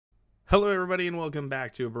Hello everybody and welcome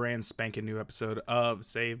back to a brand spanking new episode of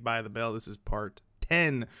Saved by the Bell. This is part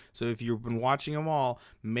 10. So if you've been watching them all,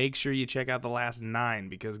 make sure you check out the last 9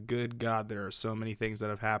 because good God, there are so many things that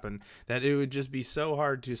have happened that it would just be so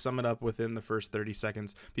hard to sum it up within the first 30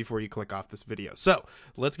 seconds before you click off this video. So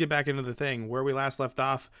let's get back into the thing. Where we last left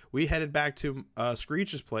off, we headed back to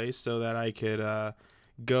Screech's place so that I could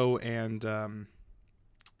go and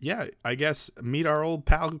yeah, I guess meet our old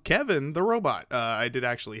pal Kevin, the robot. I did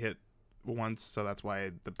actually hit once, so that's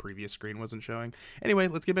why the previous screen wasn't showing. Anyway,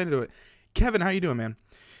 let's get into it. Kevin, how you doing, man?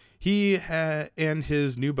 He and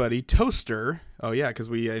his new buddy Toaster, oh yeah,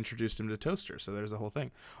 because we introduced him to Toaster, so there's the whole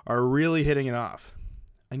thing, are really hitting it off.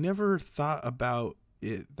 I never thought about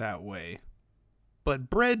it that way,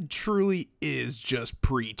 but bread truly is just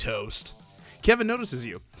pre-toast. Kevin notices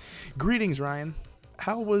you. Greetings, Ryan.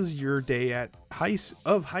 How was your day at high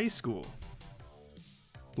school?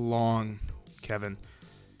 Long, Kevin.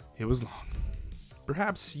 It was long.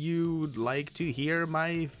 Perhaps you'd like to hear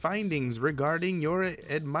my findings regarding your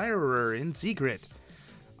admirer in secret.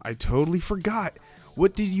 I totally forgot.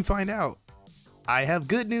 What did you find out? I have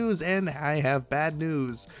good news and I have bad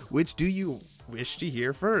news. Which do you wish to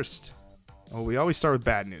hear first? Oh, we always start with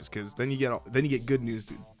bad news because then you get good news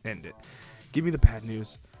to end it. Give me the bad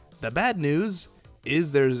news. The bad news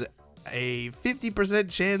is there's a 50%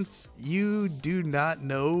 chance you do not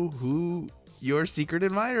know who your secret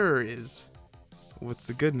admirer is. What's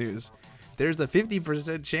the good news? There's a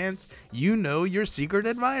 50% chance you know your secret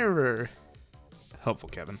admirer. Helpful,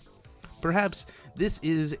 Kevin. Perhaps this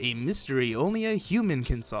is a mystery only a human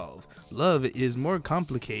can solve. Love is more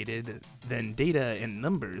complicated than data and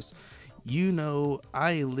numbers. You know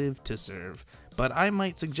I live to serve, but I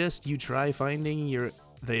might suggest you try finding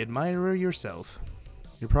the admirer yourself.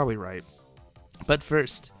 You're probably right. But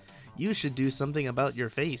first, you should do something about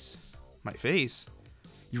your face. My face?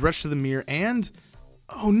 You rush to the mirror and...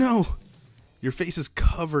 oh no! Your face is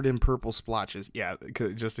covered in purple splotches. Yeah,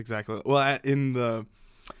 just exactly. Well, in the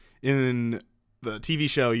TV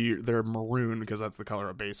show, they're maroon because that's the color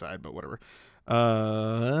of Bayside, but whatever.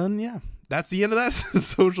 And yeah, that's the end of that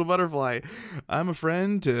social butterfly. I'm a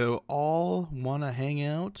friend to all want to hang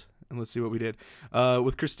out. And let's see what we did.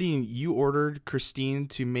 With Christine, you ordered Christine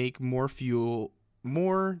to make more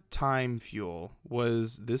time fuel.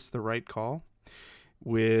 Was this the right call?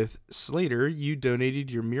 With Slater, you donated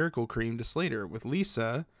your miracle cream to Slater. With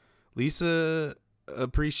Lisa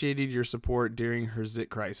appreciated your support during her zit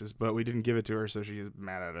crisis, but we didn't give it to her, so she's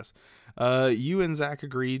mad at us. You and Zach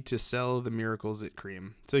agreed to sell the miracle zit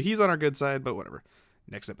cream. So he's on our good side, but whatever.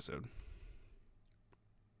 Next episode.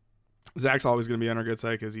 Zach's always going to be on our good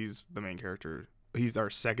side because he's the main character. He's our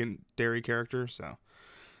secondary character, so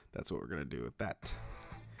that's what we're going to do with that.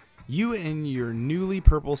 You and your newly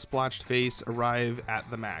purple splotched face arrive at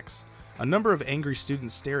the Max. A number of angry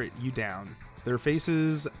students stare at you down. Their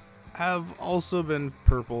faces have also been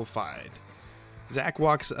purple-fied. Zach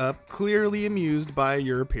walks up, clearly amused by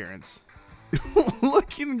your appearance.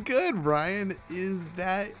 Looking good, Ryan. Is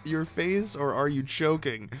that your face or are you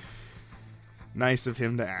choking? Nice of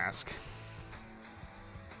him to ask.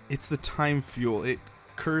 It's the time fuel. It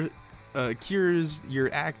cures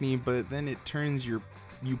your acne, but then it turns you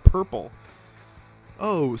purple.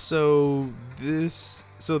 Oh, so that's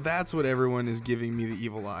what everyone is giving me the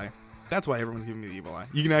evil eye. That's why everyone's giving me the evil eye.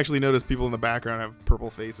 You can actually notice people in the background have purple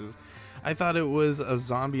faces. I thought it was a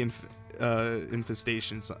zombie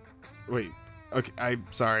infestation. Wait. Okay, I'm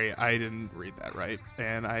sorry, I didn't read that right,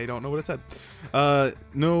 and I don't know what it said.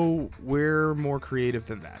 No, we're more creative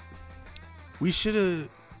than that. We should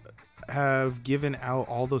have given out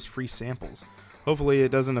all those free samples. Hopefully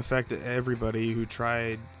it doesn't affect everybody who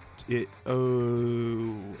tried it.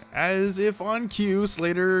 Oh, as if on cue,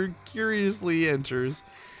 Slater curiously enters.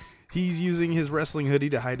 He's using his wrestling hoodie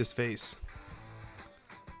to hide his face.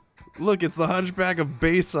 Look, it's the Hunchback of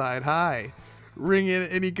Bayside. Hi. Ringing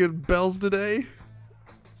any good bells today?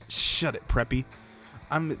 Shut it, Preppy.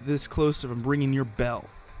 I'm this close from ringing your bell.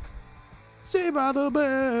 Saved by the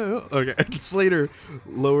Bell. Okay, Slater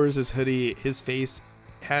lowers his hoodie. His face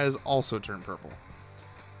has also turned purple.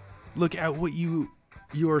 Look at what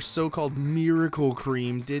your so-called miracle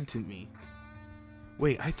cream did to me.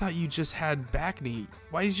 Wait, I thought you just had acne.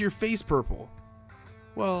 Why is your face purple?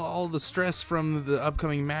 Well, all the stress from the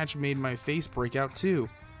upcoming match made my face break out too.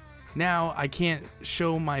 Now I can't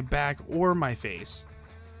show my back or my face.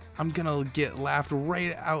 I'm gonna get laughed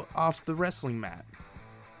right out off the wrestling mat.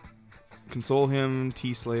 Console him,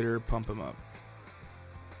 T. Slater, pump him up.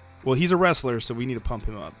 Well, he's a wrestler, so we need to pump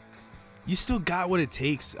him up. You still got what it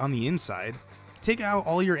takes on the inside. Take out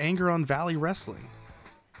all your anger on Valley Wrestling.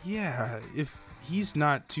 Yeah, if He's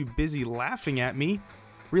not too busy laughing at me.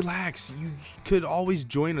 Relax, you could always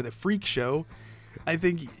join with a freak show. I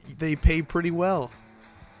think they pay pretty well.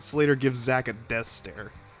 Slater gives Zach a death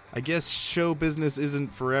stare. I guess show business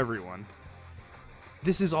isn't for everyone.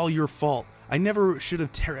 This is all your fault. I never should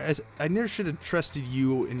have trusted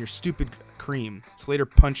you and your stupid cream. Slater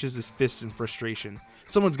punches his fists in frustration.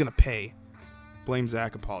 Someone's gonna pay. Blame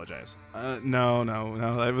Zach, apologize. No.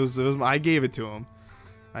 It was I gave it to him.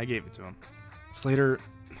 Slater,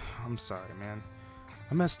 I'm sorry, man.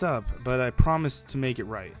 I messed up, but I promised to make it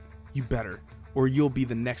right. You better, or you'll be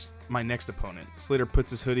my next opponent. Slater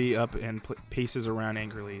puts his hoodie up and paces around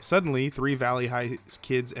angrily. Suddenly, 3 Valley High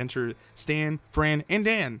kids enter: Stan, Fran, and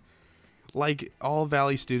Dan. Like all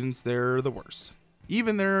Valley students, they're the worst.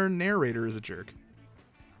 Even their narrator is a jerk.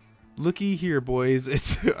 Looky here, boys.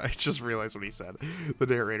 I just realized what he said. The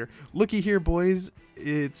narrator. Looky here, boys.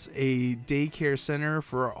 It's a daycare center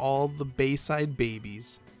for all the Bayside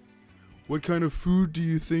babies. What kind of food do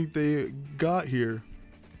you think they got here?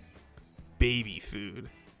 Baby food.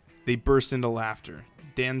 They burst into laughter.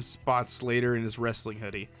 Dan spots Slater in his wrestling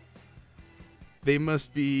hoodie. This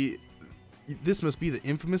must be the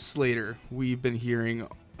infamous Slater we've been hearing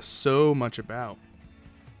so much about.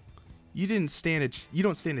 You don't stand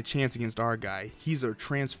a chance against our guy. He's a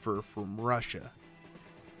transfer from Russia.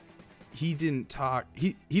 He don't talk,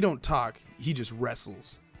 he just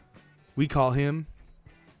wrestles. We call him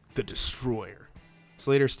the Destroyer.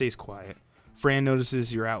 Slater stays quiet. Fran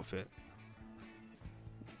notices your outfit.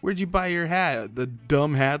 Where'd you buy your hat? At the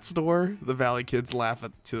dumb hat store? The Valley kids laugh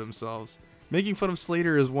to themselves. Making fun of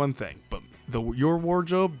Slater is one thing, but your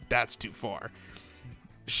wardrobe, that's too far.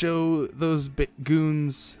 Show those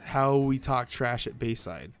goons how we talk trash at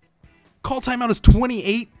Bayside. Call timeout is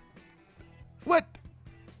 28? What?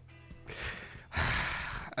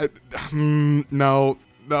 No.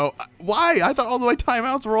 Why? I thought all my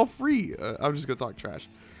timeouts were all free. I'm just going to talk trash.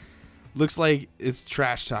 Looks like it's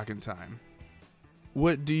trash talking time.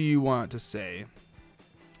 What do you want to say?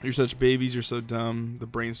 You're such babies. You're so dumb. The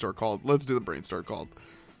brain store called. Let's do the brain store called.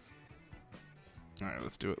 All right,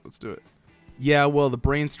 let's do it. Yeah, well, the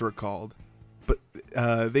brain store called, but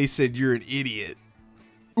they said you're an idiot.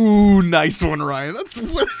 Ooh, nice one, Ryan. That's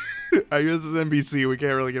what. I guess it's NBC. We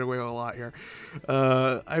can't really get away with a lot here.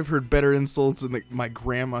 I've heard better insults in my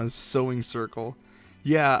grandma's sewing circle.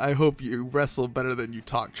 Yeah, I hope you wrestle better than you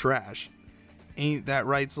talk trash. Ain't that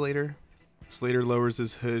right, Slater? Slater lowers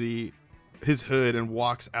his hood and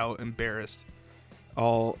walks out embarrassed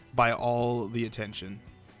by all the attention.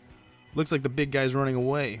 Looks like the big guy's running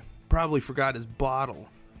away. Probably forgot his bottle.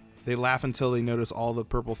 They laugh until they notice all the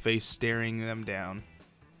purple face staring them down.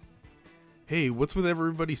 Hey, what's with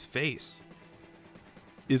everybody's face?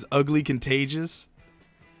 Is ugly contagious?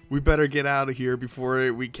 We better get out of here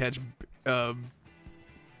before we catch what?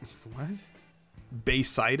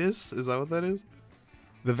 Baysitis? Is that what that is?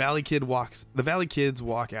 The Valley kids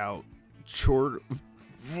walk out.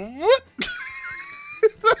 What?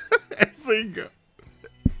 As they go.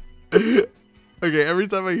 Okay, every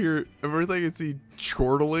time I see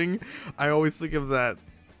chortling, I always think of that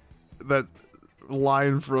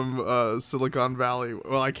line from Silicon Valley.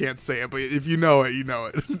 Well, I can't say it, but if you know it, you know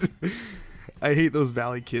it. I hate those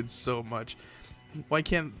Valley kids so much. We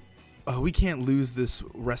can't lose this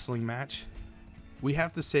wrestling match. We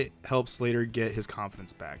have to help Slater get his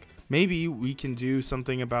confidence back. Maybe we can do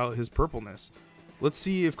something about his purpleness. Let's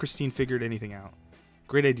see if Christine figured anything out.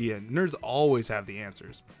 Great idea. Nerds always have the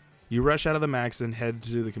answers. You rush out of the Max and head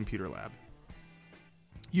to the computer lab.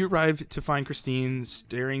 You arrive to find Christine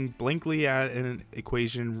staring blankly at an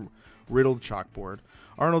equation-riddled chalkboard.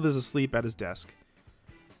 Arnold is asleep at his desk.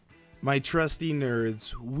 My trusty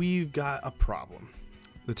nerds, we've got a problem.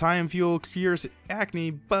 The time fuel cures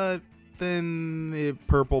acne, but then the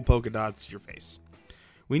purple polka dots your face.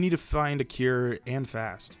 We need to find a cure, and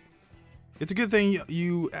fast. It's a good thing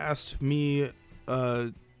you asked me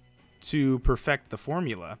to perfect the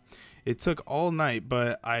formula. It took all night,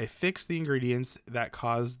 but I fixed the ingredients that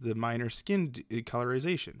caused the minor skin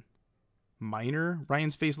colorization. Minor?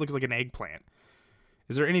 Ryan's face looks like an eggplant.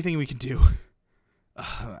 Is there anything we can do?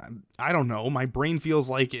 I don't know. My brain feels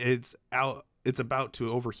like it's about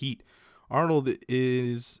to overheat. Arnold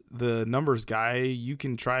is the numbers guy. You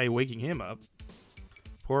can try waking him up.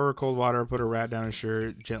 Pour cold water, put a rat down his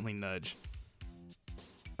shirt, gently nudge.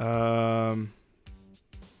 We'll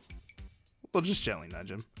just gently nudge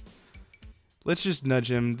him. Let's just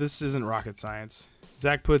nudge him. This isn't rocket science.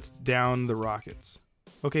 Zach puts down the rockets.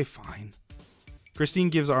 Okay, fine. Christine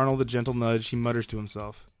gives Arnold a gentle nudge. He mutters to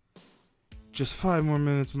himself. Just 5 more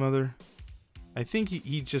minutes, Mother. I think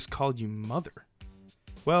he just called you Mother.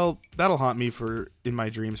 Well, that'll haunt me in my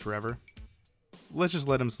dreams forever. Let's just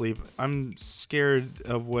let him sleep. I'm scared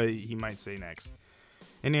of what he might say next.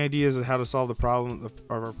 Any ideas of how to solve the problem of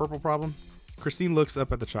our purple problem? Christine looks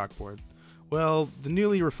up at the chalkboard. Well, the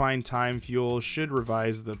newly refined time fuel should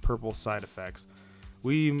revise the purple side effects.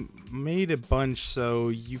 We made a bunch so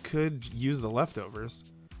you could use the leftovers.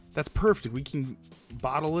 That's perfect. We can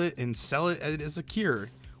bottle it and sell it as a cure.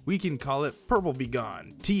 We can call it Purple Be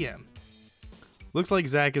Gone, TM. Looks like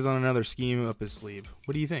Zach is on another scheme up his sleeve.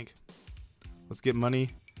 What do you think? Let's get money.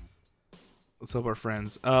 Let's help our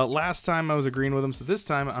friends. Last time I was agreeing with him, so this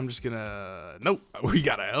time I'm just gonna... Nope, we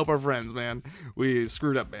gotta help our friends, man. We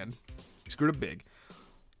screwed up, man. We screwed up big.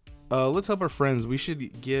 Let's help our friends. We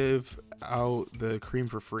should give out the cream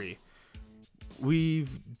for free.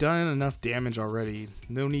 We've done enough damage already.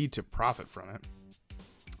 No need to profit from it.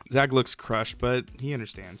 Zach looks crushed, but he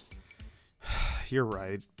understands. You're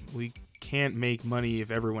right. We can't make money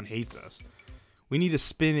if everyone hates us. We need to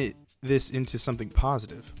spin this into something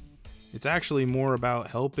positive. It's actually more about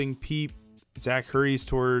helping people. Zach hurries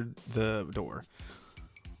toward the door.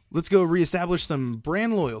 Let's go reestablish some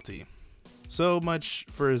brand loyalty. So much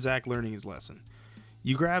for Zach learning his lesson.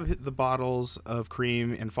 You grab the bottles of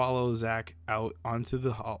cream and follow Zach out into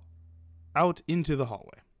the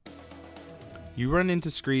hallway. You run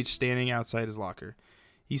into Screech standing outside his locker.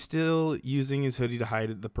 He's still using his hoodie to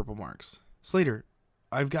hide the purple marks. Slater,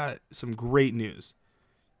 I've got some great news.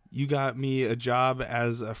 You got me a job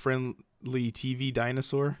as a friendly TV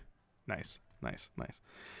dinosaur. Nice.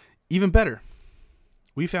 Even better.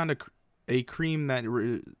 We found a cream that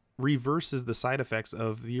reverses the side effects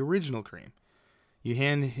of the original cream. You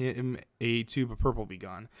hand him a tube of Purple Be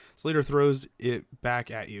Gone. Slater throws it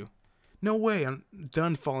back at you. No way, I'm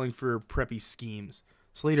done falling for preppy schemes.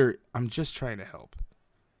 Slater, I'm just trying to help.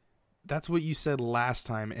 That's what you said last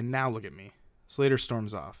time, and now look at me. Slater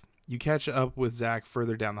storms off. You catch up with Zach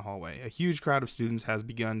further down the hallway. A huge crowd of students has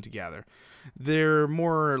begun to gather. They're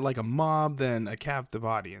more like a mob than a captive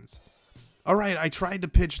audience. All right, I tried to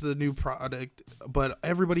pitch the new product, but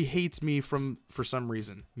everybody hates me for some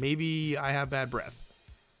reason. Maybe I have bad breath.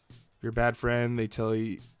 You're a bad friend. They tell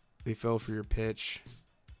you they fell for your pitch.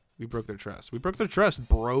 We broke their trust. We broke their trust,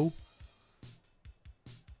 bro.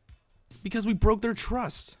 Because we broke their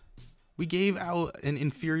trust. We gave out an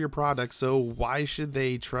inferior product, so why should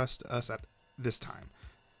they trust us at this time?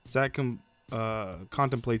 Zach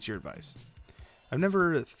contemplates your advice. I've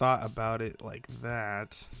never thought about it like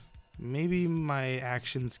that. Maybe my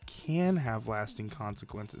actions can have lasting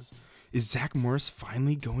consequences. Is Zach Morris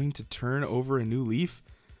finally going to turn over a new leaf?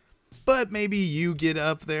 But maybe you get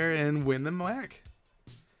up there and win them back.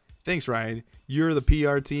 Thanks, Ryan. You're the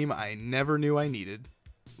PR team I never knew I needed.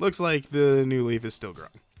 Looks like the new leaf is still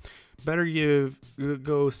growing. Better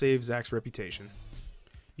go save Zach's reputation.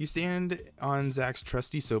 You stand on Zach's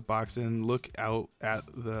trusty soapbox and look out at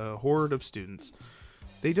the horde of students.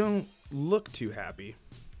 They don't look too happy.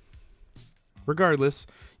 Regardless,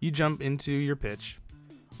 you jump into your pitch.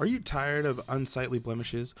 Are you tired of unsightly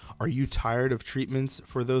blemishes? Are you tired of treatments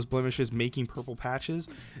for those blemishes making purple patches?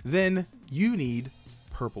 Then you need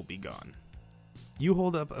Purple Be Gone. You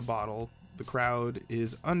hold up a bottle. The crowd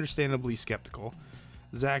is understandably skeptical.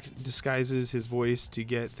 Zach disguises his voice to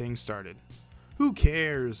get things started. Who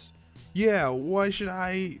cares? Yeah, why should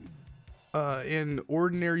I, an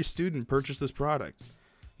ordinary student, purchase this product?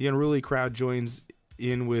 The unruly crowd joins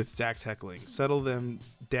in with Zach's heckling. Settle them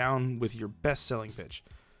down with your best-selling pitch.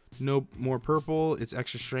 No more purple, it's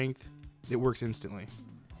extra strength. It works instantly.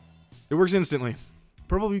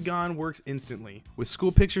 Purple Be Gone works instantly. With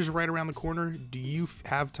school pictures right around the corner, do you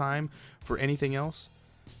have time for anything else?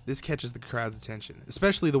 This catches the crowd's attention,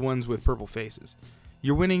 especially the ones with purple faces.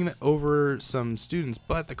 You're winning over some students,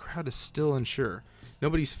 but the crowd is still unsure.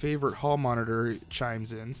 Nobody's favorite hall monitor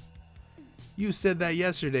chimes in. You said that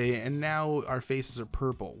yesterday, and now our faces are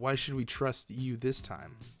purple. Why should we trust you this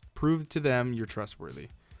time? Prove to them you're trustworthy.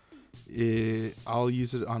 I'll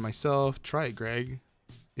use it on myself. Try it, Greg.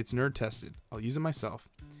 It's nerd tested. I'll use it myself.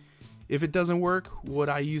 If it doesn't work, would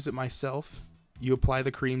I use it myself? You apply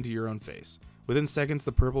the cream to your own face. Within seconds,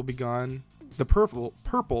 the purple begins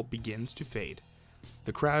to fade.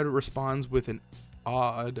 The crowd responds with an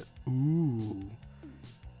odd ooh.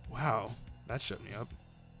 Wow, that shut me up.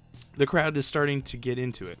 The crowd is starting to get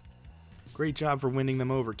into it. Great job for winning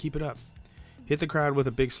them over. Keep it up. Hit the crowd with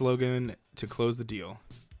a big slogan to close the deal.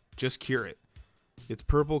 Just cure it. It's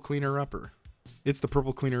Purple Cleaner Upper. It's the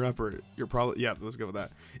Purple Cleaner Upper. You're probably, yeah, let's go with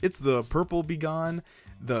that. It's the Purple Be Gone,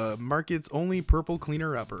 the market's only Purple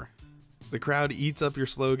Cleaner Upper. The crowd eats up your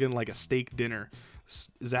slogan like a steak dinner.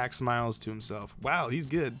 Zach smiles to himself. Wow, he's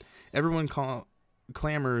good. Everyone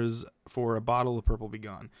clamors for a bottle of Purple Be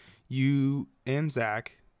Gone. You and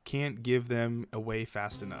Zach can't give them away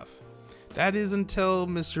fast enough. That is until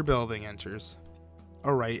Mr. Belding enters.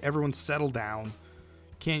 All right, everyone settle down.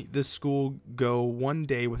 Can't this school go one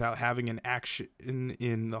day without having an auction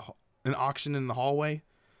in the hallway?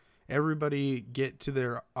 Everybody get to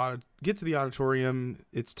the auditorium.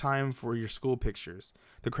 It's time for your school pictures.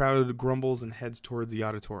 The crowd grumbles and heads towards the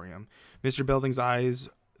auditorium. Mr. Belding's eyes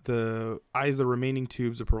the remaining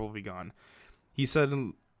tubes of Purple Be Gone. He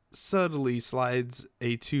subtly slides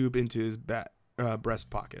a tube into his breast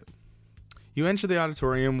pocket. You enter the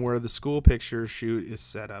auditorium where the school picture shoot is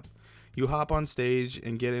set up. You hop on stage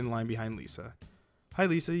and get in line behind Lisa. Hi,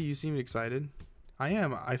 Lisa. You seem excited. I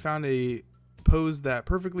am. I found a pose that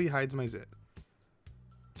perfectly hides my zit.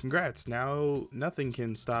 Congrats. Now nothing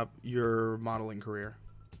can stop your modeling career.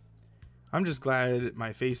 I'm just glad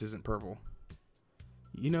my face isn't purple.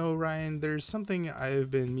 You know, Ryan, there's something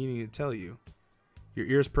I've been meaning to tell you. Your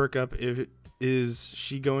ears perk up. Is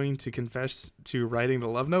she going to confess to writing the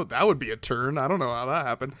love note? That would be a turn. I don't know how that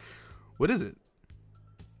happened. What is it?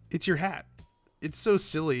 It's your hat. It's so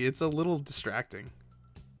silly. It's a little distracting.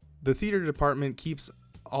 The theater department keeps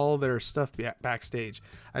all their stuff backstage.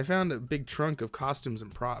 I found a big trunk of costumes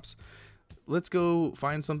and props. Let's go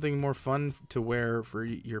find something more fun to wear for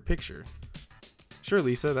your picture. Sure,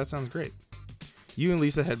 Lisa. That sounds great. You and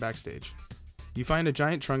Lisa head backstage. You find a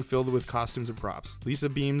giant trunk filled with costumes and props. Lisa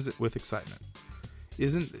beams with excitement.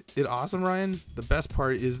 Isn't it awesome, Ryan? The best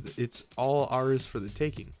part is it's all ours for the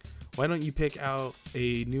taking. Why don't you pick out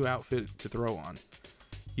a new outfit to throw on?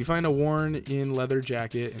 You find a worn-in leather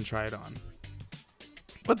jacket and try it on.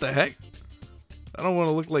 What the heck? I don't want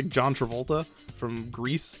to look like John Travolta from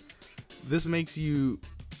Grease. This makes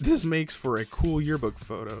for a cool yearbook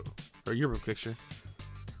photo or yearbook picture.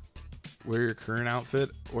 Wear your current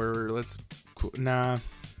outfit or nah.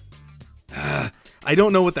 I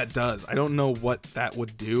don't know what that does. I don't know what that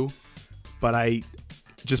would do, but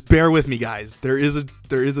just bear with me, guys. There is a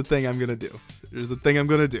thing I'm gonna do. There's a thing I'm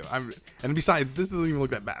gonna do. And besides, this doesn't even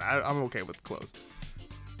look that bad. I'm okay with clothes.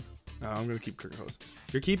 I'm gonna keep current clothes.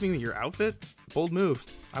 You're keeping your outfit? Bold move.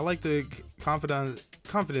 I like the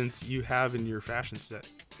confidence you have in your fashion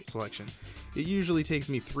selection. It usually takes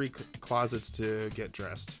me 3 closets to get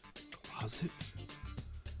dressed. Closets?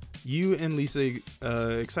 You and Lisa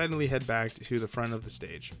excitedly head back to the front of the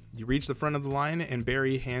stage. You reach the front of the line and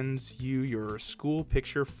Barry hands you your school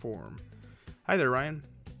picture form. Hi there, Ryan.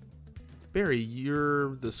 Barry,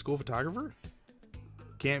 you're the school photographer?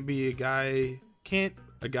 Can't a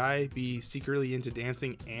guy be secretly into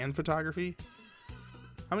dancing and photography?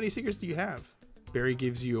 How many secrets do you have? Barry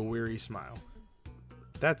gives you a weary smile.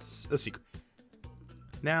 That's a secret.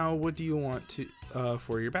 Now, what do you want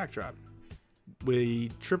for your backdrop? We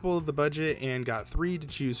tripled the budget and got 3 to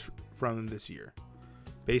choose from this year.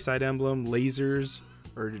 Bayside emblem, lasers,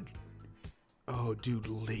 oh dude,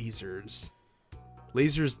 lasers.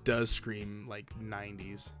 Lasers does scream like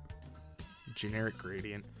 90s. Generic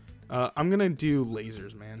gradient. I'm gonna do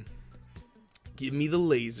lasers, man. Give me the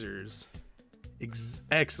lasers.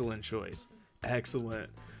 Excellent choice. Excellent.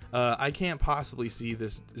 I can't possibly see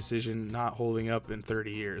this decision not holding up in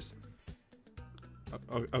 30 years.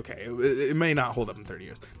 Okay, it may not hold up in 30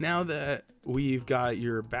 years. Now that we've got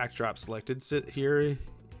your backdrop selected, sit here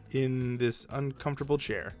in this uncomfortable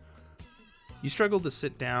chair. You struggle to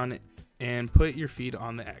sit down and put your feet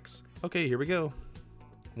on the X. Okay, here we go.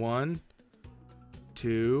 1,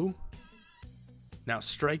 2. Now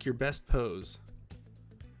strike your best pose.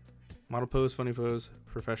 Model pose, funny pose,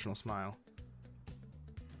 professional smile.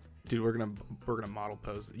 Dude, we're gonna model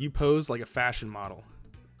pose. You pose like a fashion model.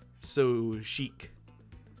 So chic.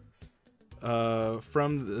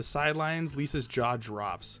 From the sidelines, Lisa's jaw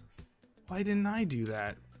drops. Why didn't I do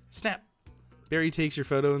that? Snap. Barry takes your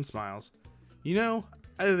photo and smiles. You know,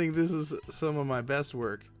 I think this is some of my best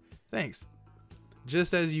work. Thanks.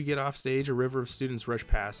 Just as you get off stage, a river of students rush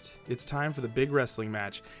past. It's time for the big wrestling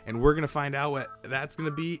match, and we're going to find out what that's going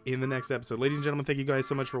to be in the next episode. Ladies and gentlemen, thank you guys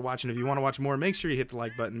so much for watching. If you want to watch more, make sure you hit the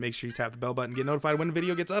like button. Make sure you tap the bell button. Get notified when the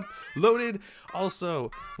video gets uploaded.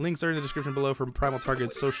 Also, links are in the description below from Primal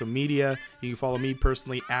Target's social media. You can follow me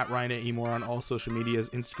personally at Ryan@Emore on all social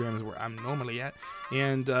medias. Instagram is where I'm normally at.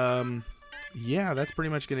 And, yeah, that's pretty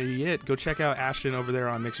much going to be it. Go check out Ashton over there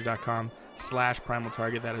on Mixer.com/Primal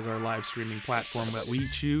Target. That is our live streaming platform that we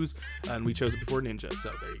choose, and we chose it before Ninja,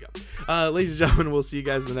 so there you go. Ladies and gentlemen, we'll see you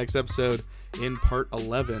guys in the next episode in part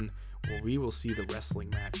 11, where we will see the wrestling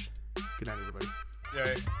match. Good night, everybody.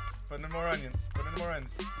 Yeah, put in more onions. Put in more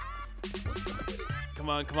onions. Come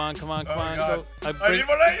on, come on, come on, come on. God. Go. I need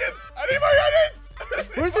more onions! I need more onions!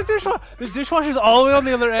 Where's the dishwasher? The dishwasher's all the way on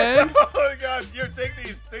the other end. Oh my god. Here, take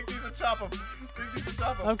these. Take these and chop them. Take these and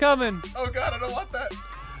chop them. I'm coming. Oh god, I don't want that.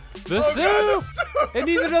 The Oh soup! god, the soup! It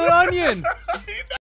needs another onion.